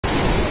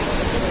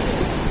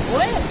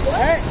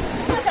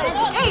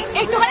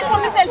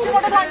Hey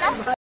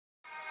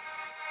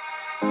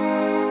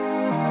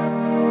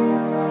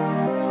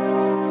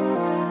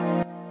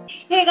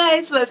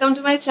guys, welcome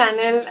to my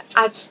channel.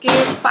 আজকে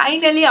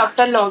finally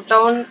after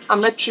lockdown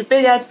আমরা ট্রিপে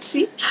যাচ্ছি.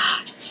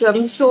 So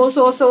I'm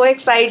so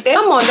excited.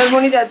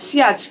 Mandarmani যাচ্ছি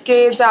আজকে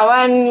যাওয়া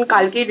and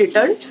কালকে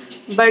return.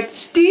 But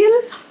still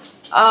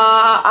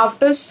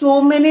after so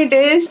many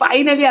days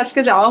finally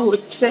আজকে যাওয়া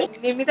হচ্ছে.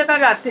 নির্মিতা কাল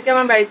রাত থেকে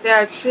আমার বাড়িতে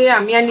আছে.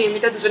 আমি আর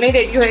নির্মিতা দুজনেই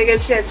রেডি হয়ে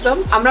গেছি একদম.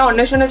 আমরা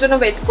অন্বেষণের জন্য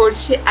ওয়েট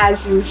করছি as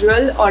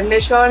usual.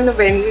 অন্বেষণ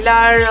ভেনিলা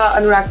আর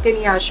অনুরাগকে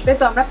নিয়ে আসবে.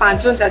 তো আমরা 5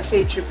 জন যাচ্ছি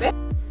এই ট্রিপে.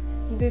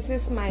 This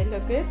is my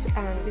luggage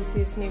and this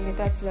is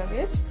Nimita's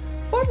luggage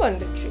for one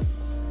day trip.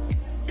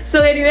 So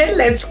anyway,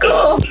 let's go.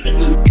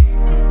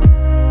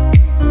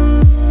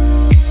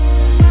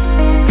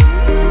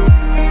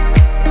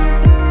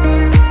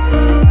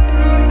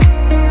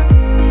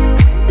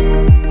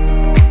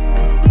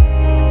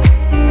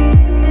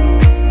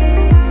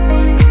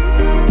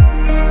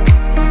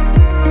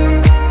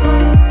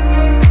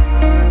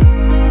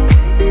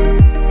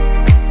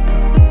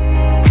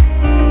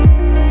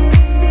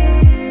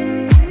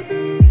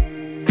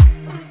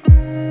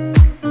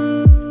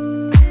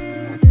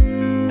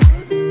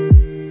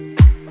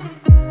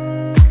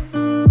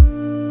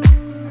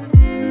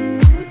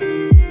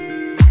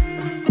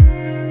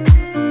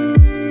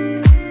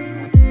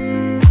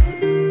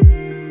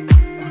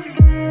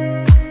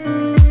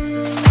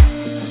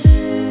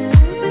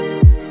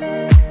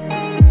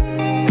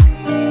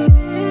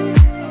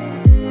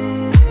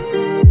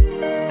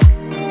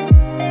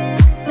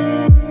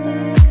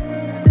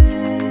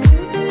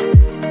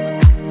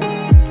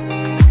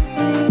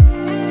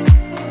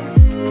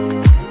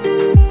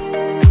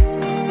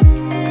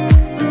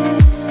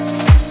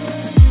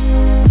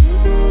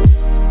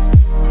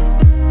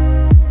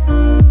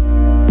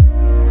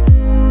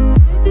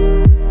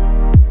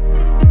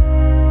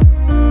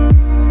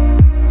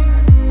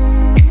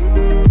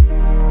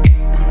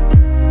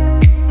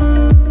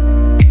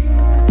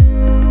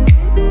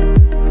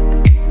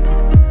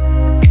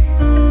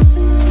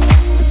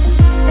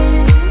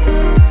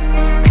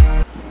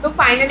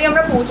 Finally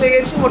আমরা পৌঁছে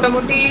গেছি.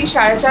 মোটামুটি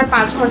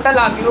 4.5-5 ঘন্টা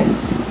লাগলো.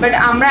 বাট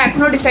আমরা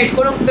এখনো ডিসাইড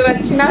করে উঠতে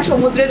পারছি না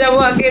সমুদ্রে যাব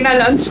আগে না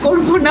লাঞ্চ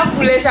করবো না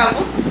পুলে যাব.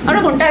 আমরা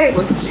কোনটা আগে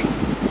করছি?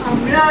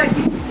 আমরা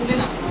পুলে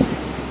না,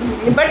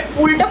 বাট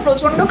পুলটা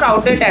প্রচণ্ড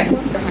ক্রাউডেড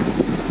এখন. হ্যাঁ,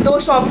 তো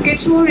সব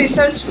কিছু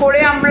রিসার্চ করে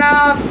আমরা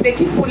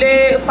দেখি পুলে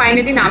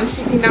ফাইনালি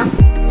নামছি কিনা.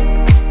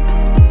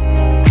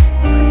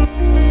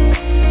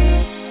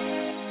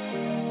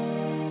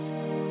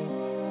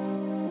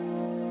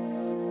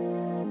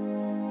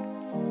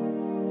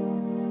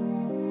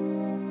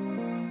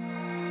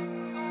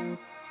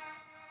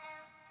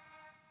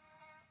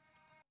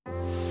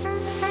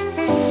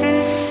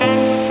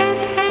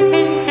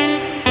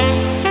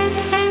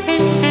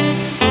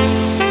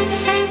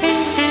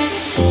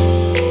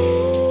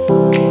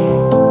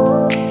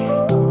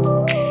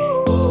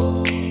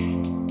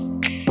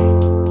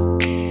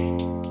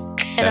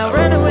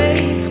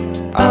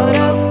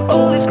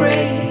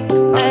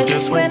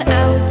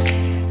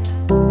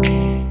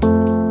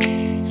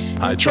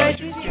 I tried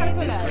to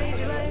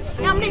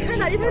আমরা এখানে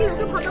দাঁড়িয়ে থাকলে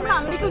লোকে ভাববে আমরা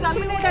আংলি তো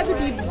জানবে না এটা একটু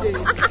ডিপ যে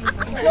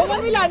no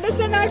one will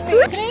understand our 3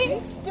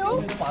 2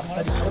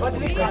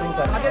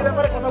 আগের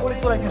ব্যাপারে কথা বলি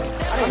তোরা এখানে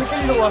আমি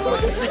কেন নেব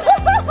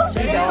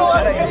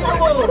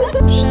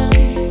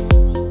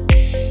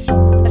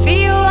I feel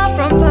you are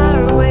from far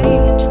away.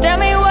 Just tell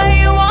me where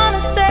you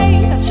wanna stay.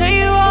 I'll show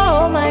you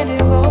all my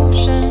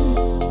devotion.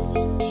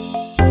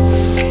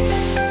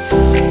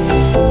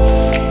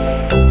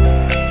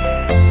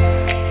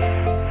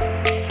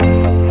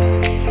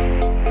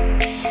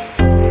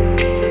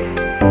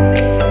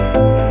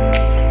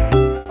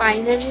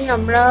 Finally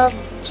আমরা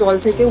জল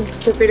থেকে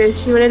উঠতে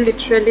পেরেছি. মানে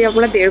লিটারালি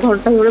আমরা 1.5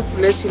 ঘন্টা ধরে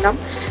পুলেছিলাম.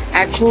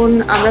 এখন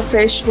আমরা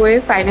ফ্রেশ হয়ে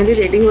ফাইনালি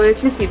রেডি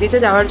হয়েছি সি বিচে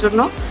যাওয়ার জন্য.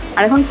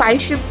 আর এখন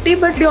 5:50,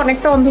 বাট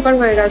অনেকটা অন্ধকার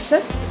হয়ে গেছে.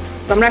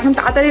 তো আমরা এখন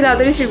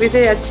তাড়াতাড়ি সি বিচে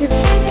যাচ্ছি.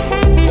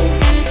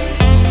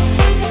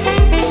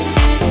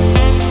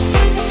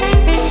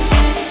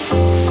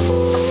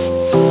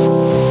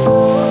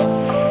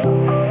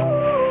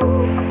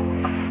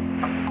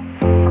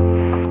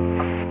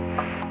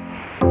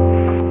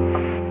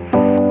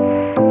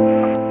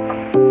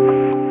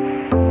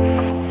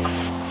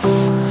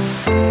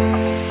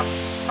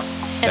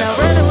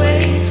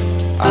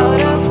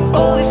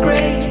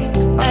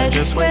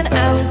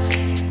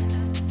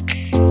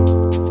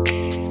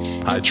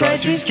 I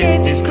tried to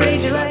escape this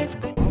crazy life.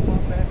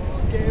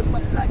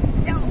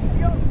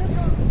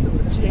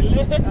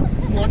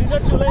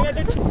 Monitor চলে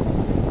গেছে.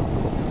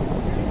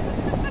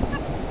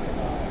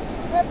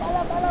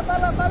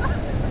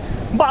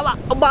 বালা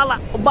বালা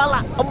বালা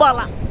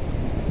বালা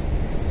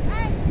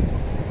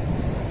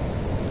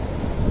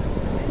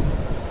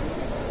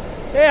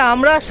এ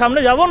আমরা সামনে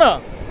যাব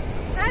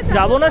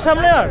না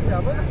সামনে আর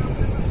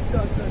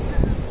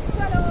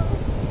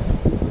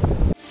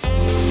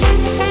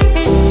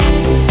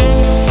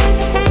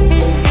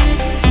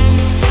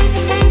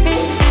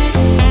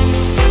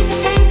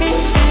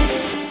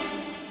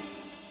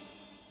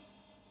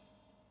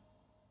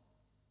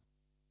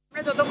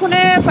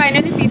যতক্ষণে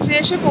ফাইনালি পিছে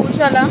এসে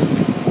পৌঁছালাম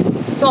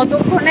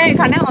ততক্ষণে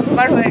এখানে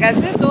অন্ধকার হয়ে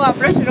গেছে। তো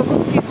আমরা সেরকম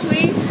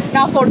কিছুই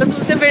না ফটো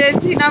তুলতে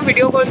পেরেছি না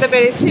ভিডিও করতে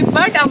পেরেছি,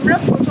 বাট আমরা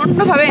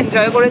প্রচণ্ডভাবে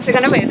এনজয় করেছি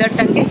এখানে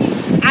ওয়েদারটাকে।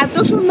 এত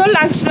সুন্দর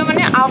লাগছিল,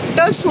 মানে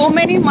আফটার সো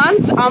মেনি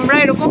মান্থস আমরা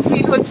এরকম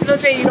ফিল হচ্ছিল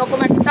যে এইরকম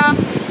একটা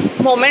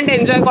মোমেন্ট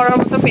এনজয় করার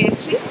মতো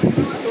পেয়েছি।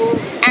 তো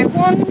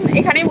এখন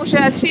এখানেই বসে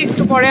আছি,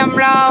 একটু পরে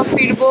আমরা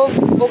ফিরবো,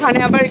 ওখানে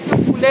আবার একটু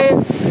ভুলে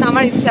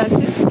নামার ইচ্ছা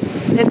আছে।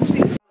 Let's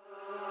see.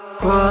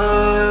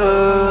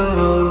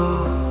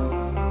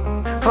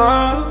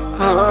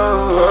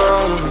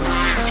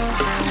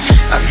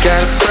 I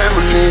got a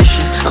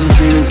premonition, I'm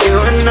dreaming you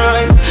and I.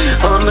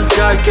 All my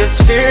darkest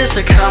fears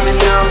are coming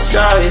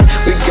outside.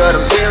 We got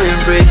a billion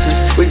races,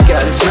 we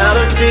got this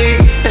melody.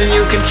 And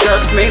you can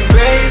trust me,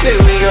 baby,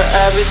 we got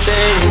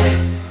everything.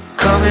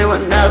 Call me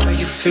whenever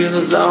you feel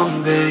alone,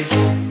 babe.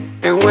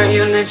 And when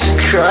you need to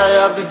cry,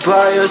 I'll be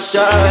by your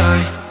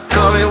side.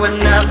 Call me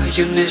whenever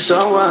you need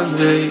someone,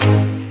 babe.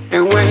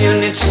 And when you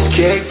need to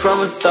escape from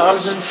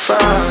 1,000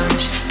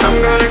 fires, I'm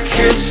gonna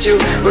kiss you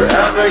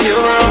wherever you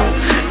are.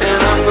 And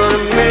I'm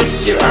gonna miss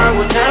you, I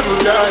will never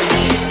lie.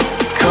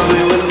 Call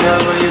me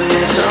whenever you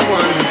need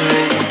someone,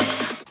 babe.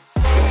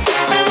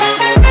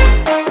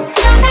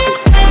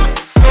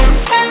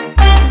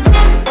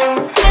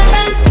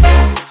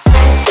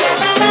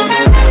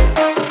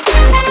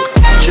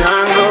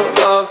 Jungle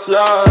of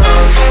love.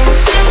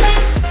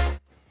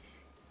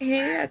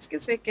 হে, আজকে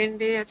second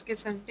day, আজকে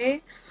Sunday.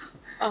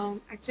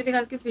 Actually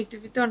কালকে ফিরতে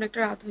ফিরতে অনেকটা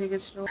রাত হয়ে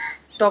গেছিলো।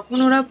 তখন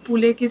ওরা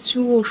পুলে কিছু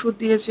ওষুধ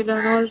দিয়েছিল,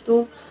 তো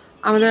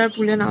আমাদের আর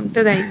পুলে নামতে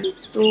দেয়নি।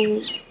 তো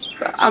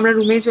আমরা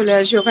রুমেই চলে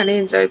আসি, ওখানে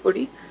এনজয়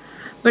করি।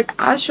 বাট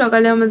আজ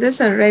সকালে আমাদের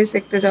সানরাইজ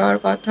দেখতে যাওয়ার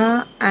কথা,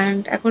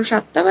 অ্যান্ড এখন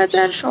 7টা বাজে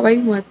আর সবাই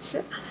ঘুমাচ্ছে।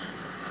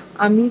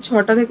 আমি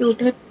 6টা থেকে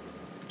উঠে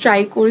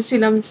ট্রাই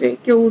করছিলাম যে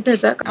কেউ উঠে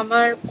যাক।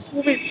 আমার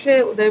খুব ইচ্ছে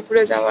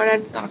উদয়পুরে যাওয়ার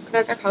অ্যান্ড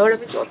কাঁকড়াটা খাওয়ার।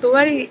 আমি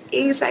যতবারই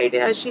এই সাইডে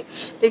আসি,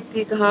 লাইক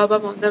দীঘা বা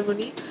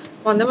Mandarmani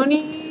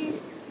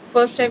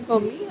first time for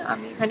me.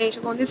 আমি এখানে এসে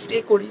কোনোদিন স্টে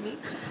করিনি।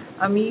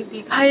 আমি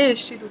দীঘায়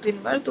এসেছি 2-3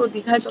 বার। তো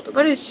দীঘায়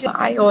যতবার এসেছি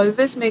আই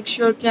অলওয়েজ মেক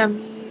শিওর কি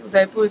আমি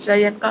উদয়পুর যাই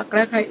অ্যান্ড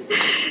কাঁকড়া খাই।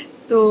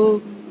 তো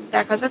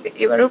দেখা যাক,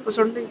 এবারেও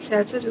প্রচণ্ড ইচ্ছে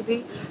আছে, যদি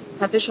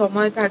হাতে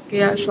সময় থাকে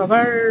আর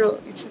সবার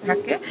ইচ্ছে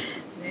থাকে,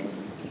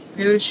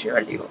 we will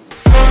surely go.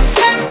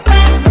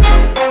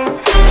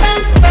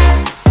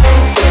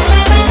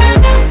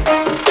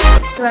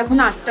 তো এখন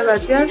 8টা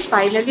বাজে আর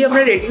ফাইনালি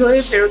আমরা রেডি হয়ে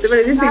বেরোতে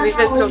পেরেছি সি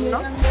বিচের জন্য।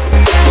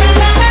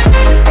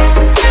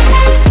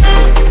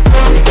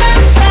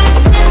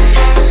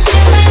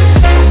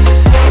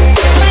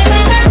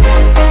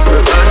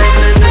 We're running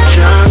in the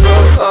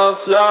jungle of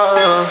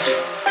love.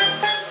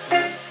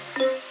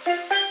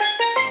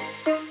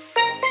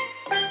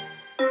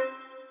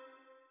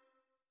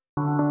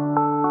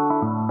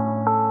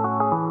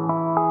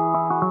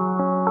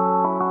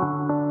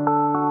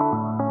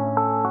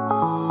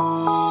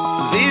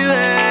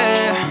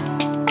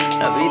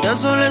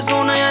 Solo es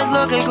una y es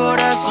lo que el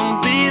corazón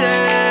pide.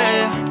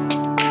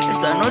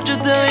 Esta noche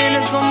te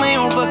vienes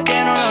conmigo pa' que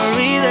no la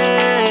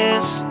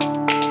olvides.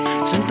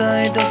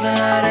 Sentaditos en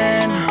la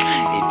arena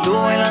y tú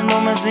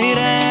bailándome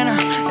sirena.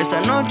 Esta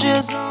noche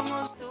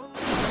somos tú.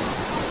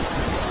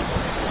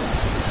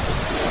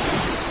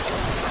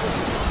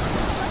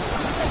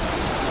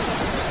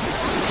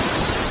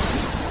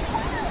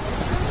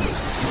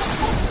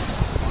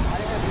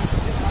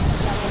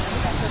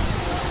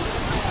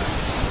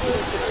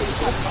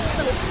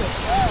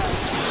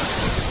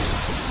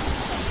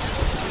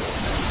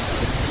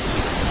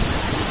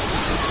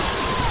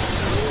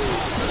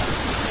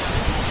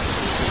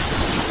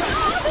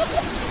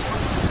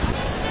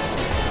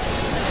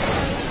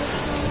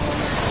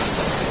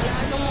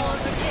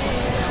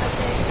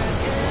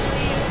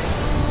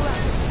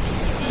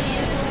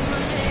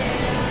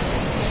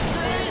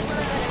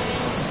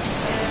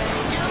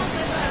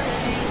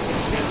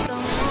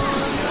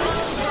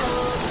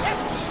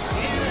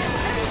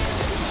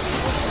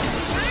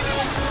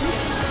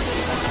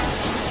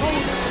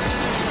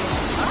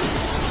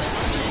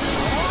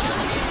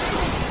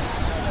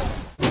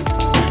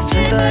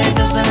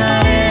 Sentaditos en la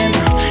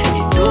arena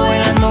y tú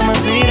bailándome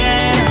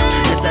sirena.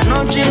 Esta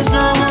noche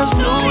somos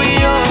tú y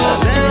yo.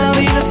 De la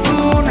vida es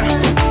una,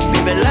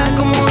 vívela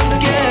como tú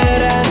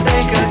quieras.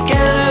 Deja que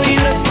la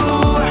vibra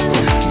suba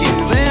y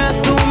vive a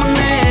tu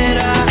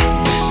manera.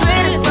 Tú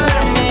eres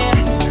para mí,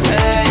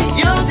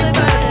 yo soy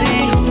para ti.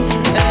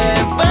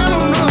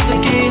 Vámonos de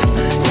aquí,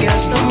 que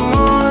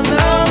estamos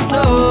los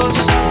dos.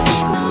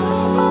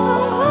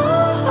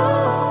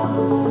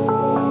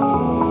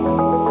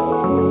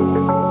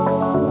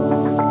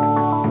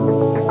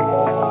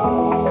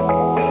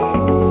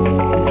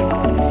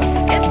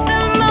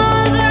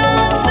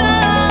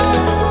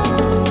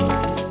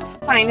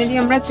 Finally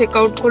আমরা check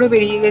out করে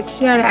বেরিয়ে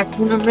গেছি আর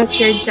এখন আমরা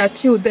straight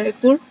যাচ্ছি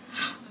Udaipur.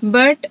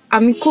 But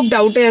আমি খুব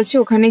ডাউটে আছি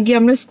ওখানে গিয়ে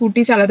আমরা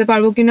স্কুটি চালাতে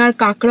পারবো কিনা আর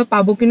কাঁকড়া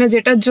পাবো কিনা,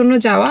 যেটার জন্য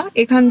যাওয়া।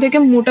 এখান থেকে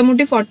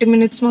মোটামুটি 40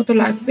 মিনিটস মতো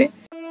লাগবে।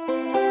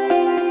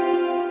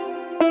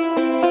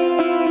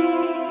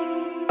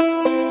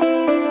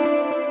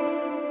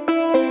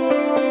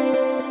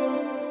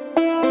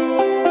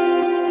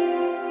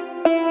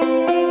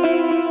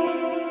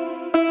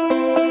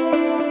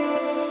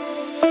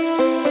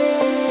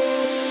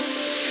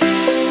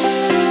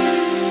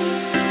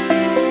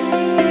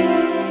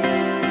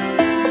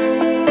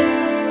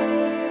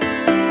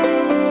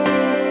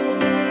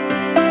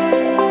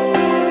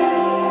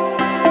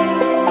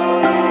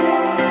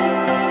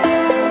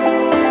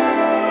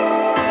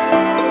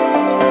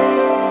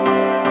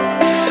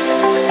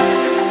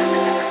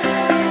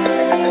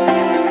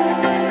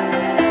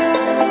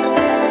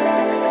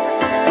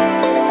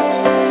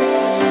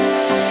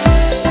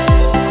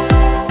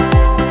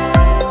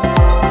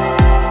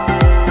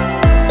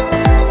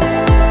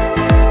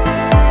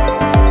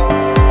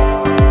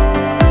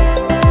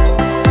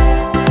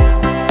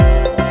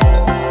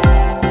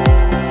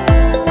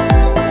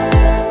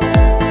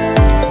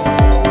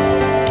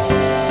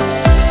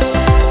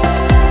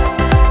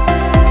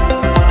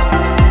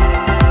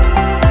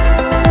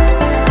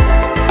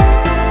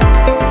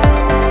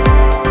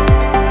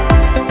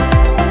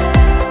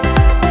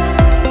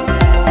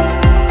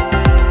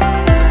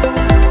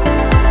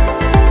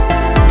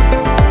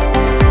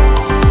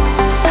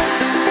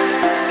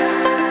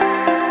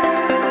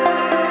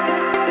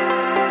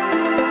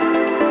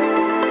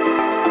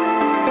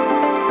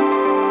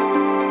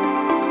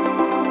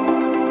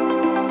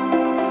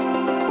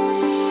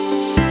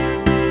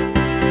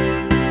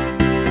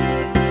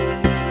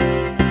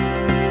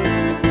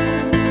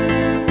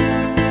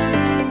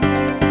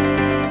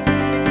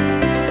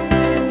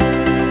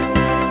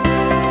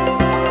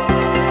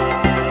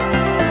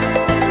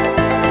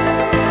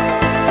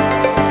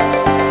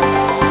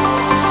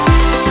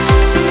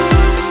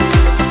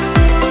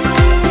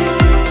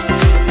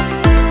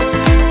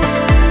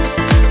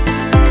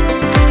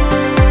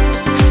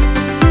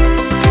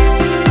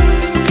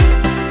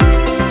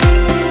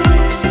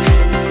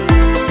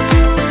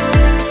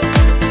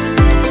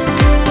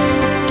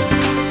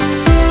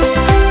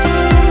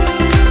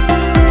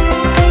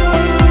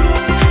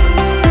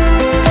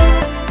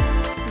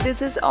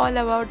 this is all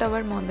about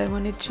our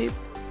Mandarmoni trip.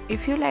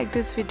 If you like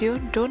this video,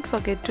 don't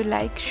forget to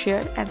like,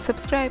 share and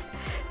subscribe.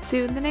 See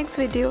you in the next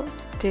video.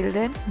 Till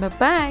then, bye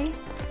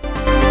bye.